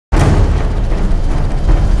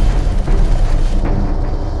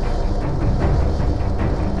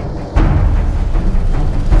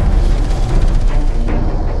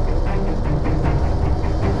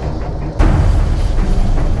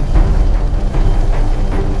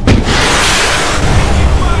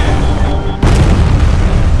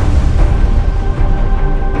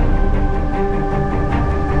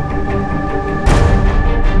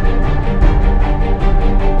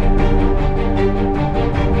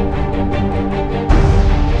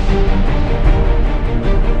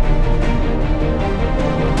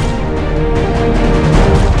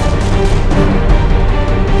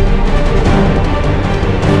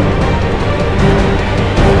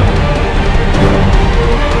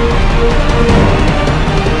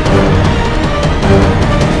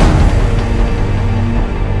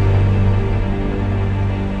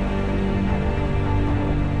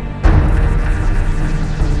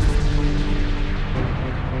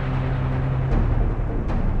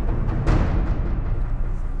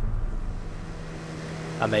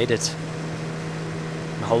I made it.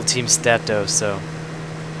 My whole team's dead though, so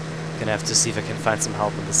gonna have to see if I can find some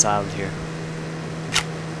help on this island here.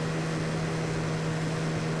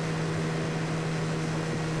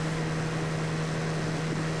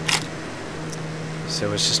 So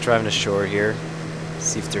I was just driving ashore here,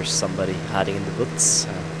 see if there's somebody hiding in the woods.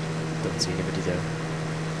 Don't see anybody though.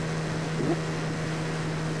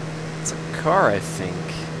 It's a car, I think.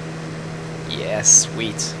 Yeah,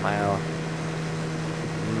 sweet. Well,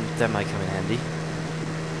 that might come in handy.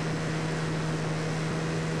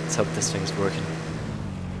 Let's hope this thing's working.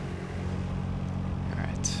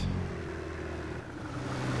 Alright.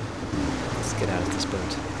 Let's get out of this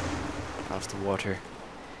boat. Out of the water.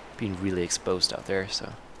 Being really exposed out there,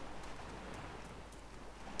 so.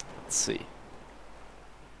 Let's see.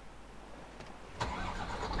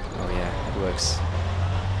 Oh yeah, it works.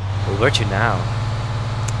 Well, where to now?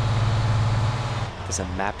 There's a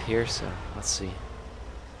map here, so let's see.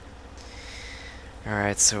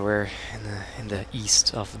 Alright, so we're in the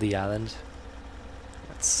east of the island.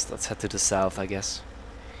 Let's head to the south, I guess.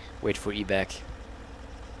 Wait for evac.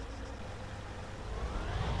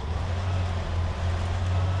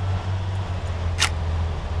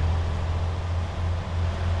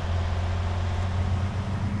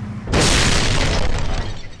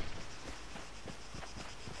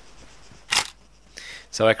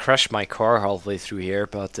 So I crashed my car halfway through here,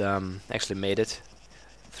 but actually made it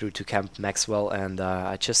through to Camp Maxwell, and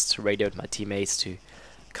I just radioed my teammates to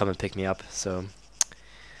come and pick me up. So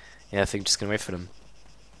yeah, I think I'm just gonna wait for them.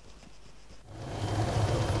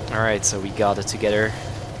 Alright, so we got it together,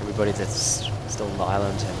 everybody that's still on the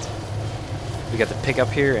island, and we got the pickup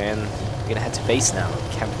here, and we're gonna head to base now.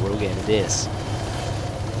 Camp Rogan it is.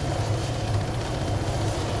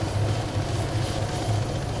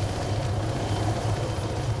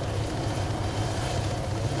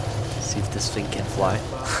 See if this thing can fly.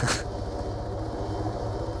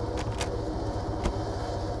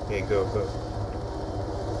 Okay, go.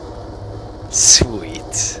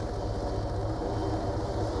 Sweet.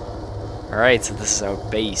 Alright, so this is our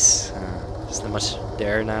base. There's not much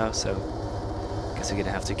there now, so guess we're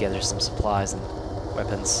gonna have to gather some supplies and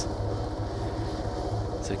weapons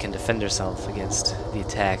so we can defend ourselves against the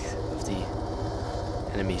attack of the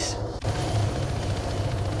enemies.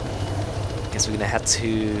 Guess we're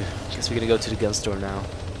gonna go to the gun store now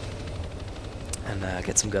and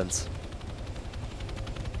get some guns.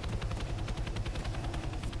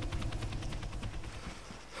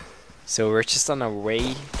 So we're just on our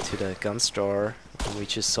way to the gun store, and we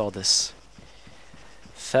just saw this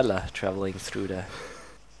fella traveling through the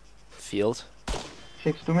field.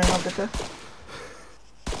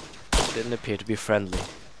 Didn't appear to be friendly.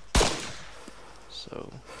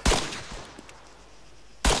 So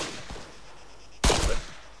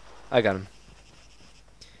I got him.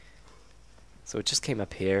 So it just came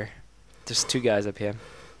up here. There's two guys up here.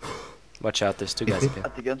 Watch out, there's two guys up here.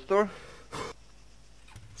 At the gun store?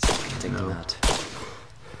 So we can take them out.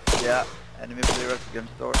 Yeah, enemy player at the gun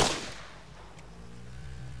store.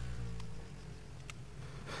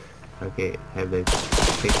 Okay, have they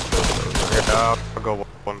fixed those? Yeah, I'll go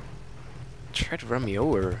one. Try to run me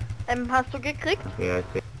over. Hast du gekriegt? Okay, I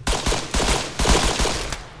think.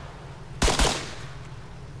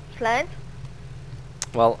 Klein?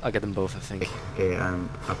 Well, I got them both, I think. Okay, I'm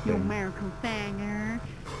up You there. American fagger.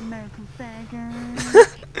 American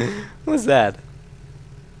fagger. What's that?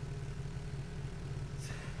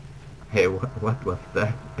 Hey, what was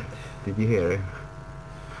that? Did you hear it?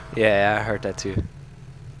 Yeah, I heard that too.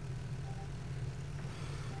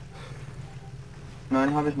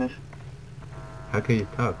 Nein, habe ich nicht. How can you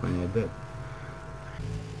talk when you're dead?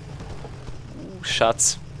 Ooh,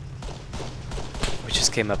 shots. We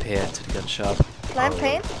just came up here to the gun shop, Klein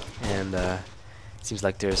Pain? and it seems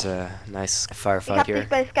like there's a nice Ich firefight hab here. dich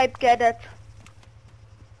bei Skype geaddet.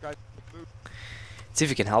 See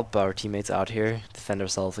if we can help our teammates out here, defend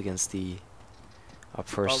ourselves against the up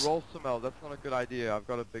first. Roll some L, that's not a good idea. I've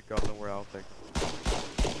got a big gun, don't worry, I'll take it.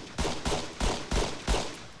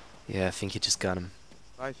 Yeah, I think you just got him.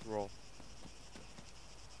 Nice roll.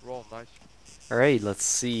 Roll, nice. Alright, let's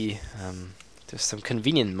see. There's some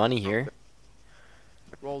convenient money here.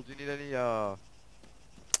 Roll, do you need any,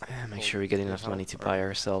 Make sure we get enough money to buy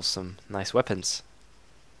ourselves some nice weapons.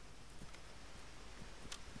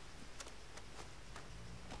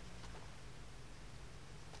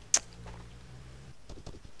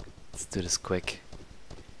 Let's do this quick.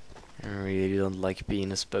 I really don't like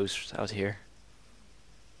being exposed out here.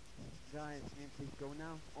 Guys, can you please go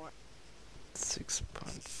now? Or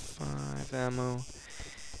 6.5 ammo.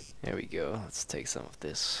 There we go. Let's take some of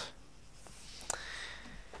this.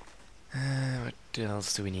 What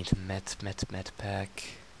else do we need? Med pack,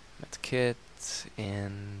 med kit,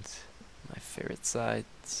 and my favorite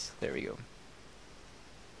sites. There we go.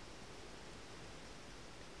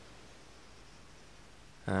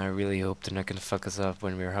 I really hope they're not gonna fuck us up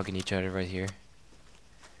when we're hugging each other right here,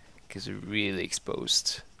 because we're really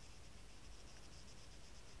exposed.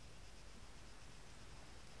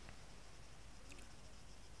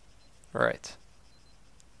 Alright.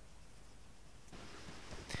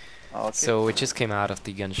 Okay. So we just came out of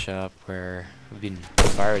the gun shop where we've been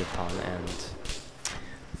fired upon, and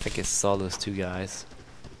I think I saw those two guys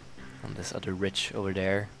on this other ridge over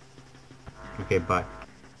there. Okay, bye.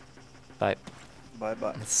 Bye. Bye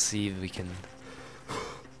bye. Let's see if we can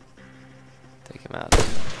take him out.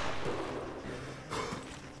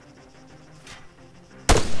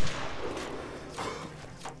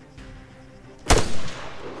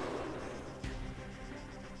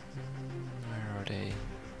 Where are they?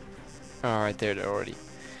 Oh, right there, they're already.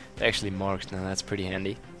 They're actually marked now, that's pretty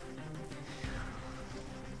handy.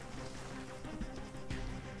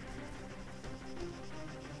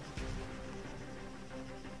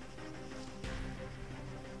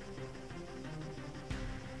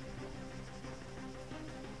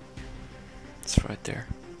 It's right there.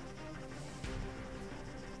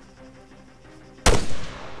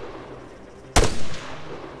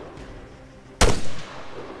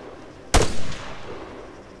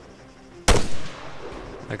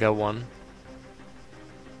 I got one.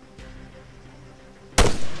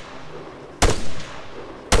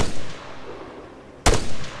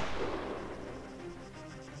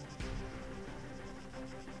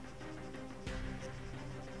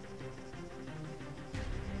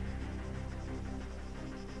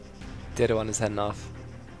 The other one is heading off.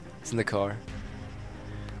 It's in the car.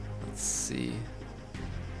 Let's see.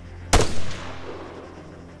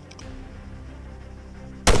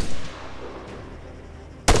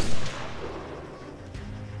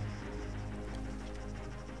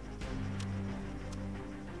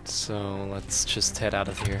 So let's just head out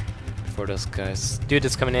of here before those guys. Dude,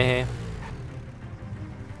 it's coming in here.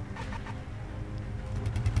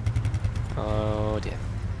 Oh dear.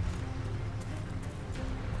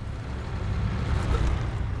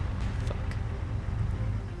 Fuck.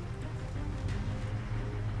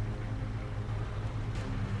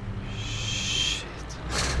 Shit.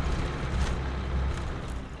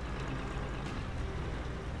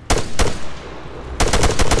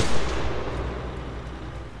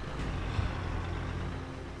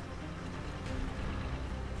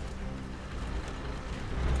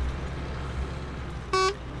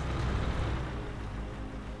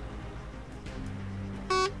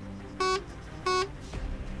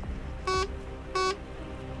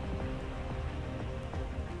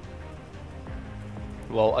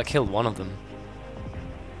 Well, I killed one of them.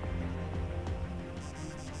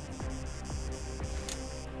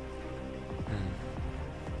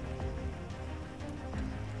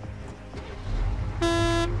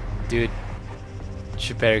 Dude,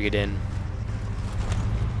 should better get in.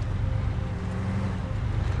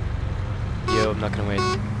 Yo, I'm not gonna wait.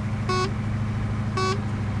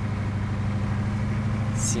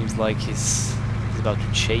 Seems like he's about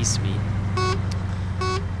to chase me.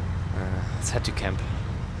 Let's head to camp.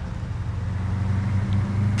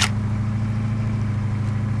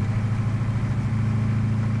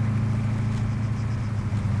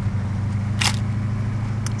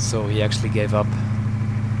 So he actually gave up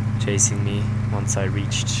chasing me once I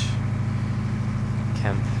reached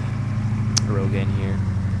Camp Rogan here.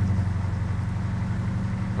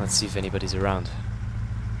 Let's see if anybody's around.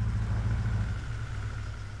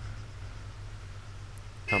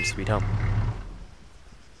 Home sweet home.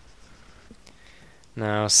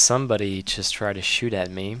 Now somebody just tried to shoot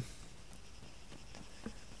at me.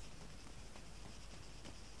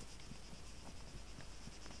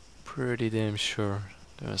 Pretty damn sure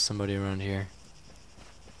there was somebody around here.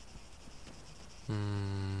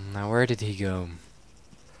 Now where did he go?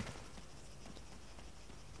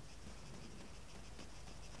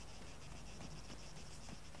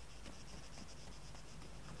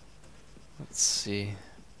 Let's see.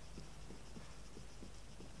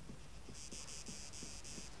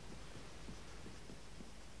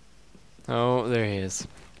 Oh, there he is.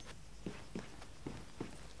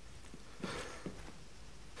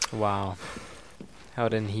 Wow. How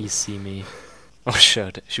didn't he see me? Oh,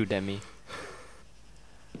 shoot at me.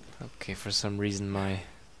 Okay, for some reason my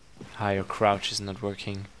higher crouch is not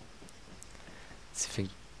working. Let's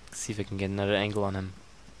see if I can get another angle on him.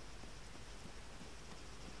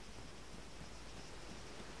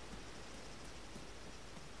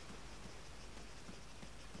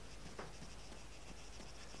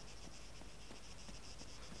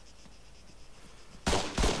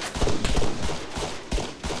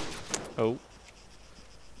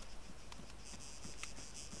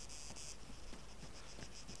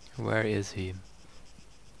 Where is he?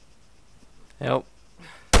 Help.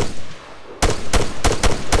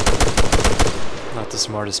 Not the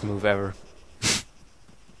smartest move ever.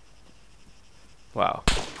 Wow.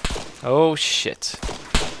 Oh shit.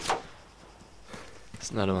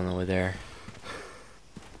 There's another one over there.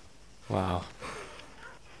 Wow.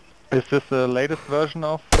 Is this the latest version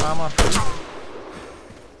of Arma?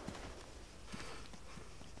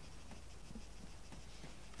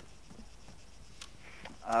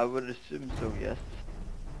 I would assume so, yes.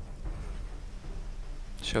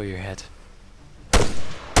 Show your head.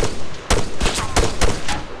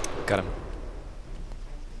 Got him.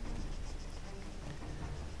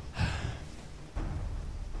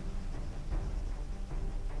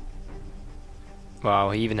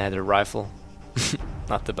 Wow, he even had a rifle.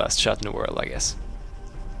 Not the best shot in the world, I guess.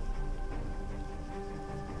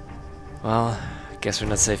 Well, I guess we're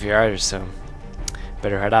not safe here either, so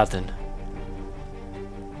better head out then.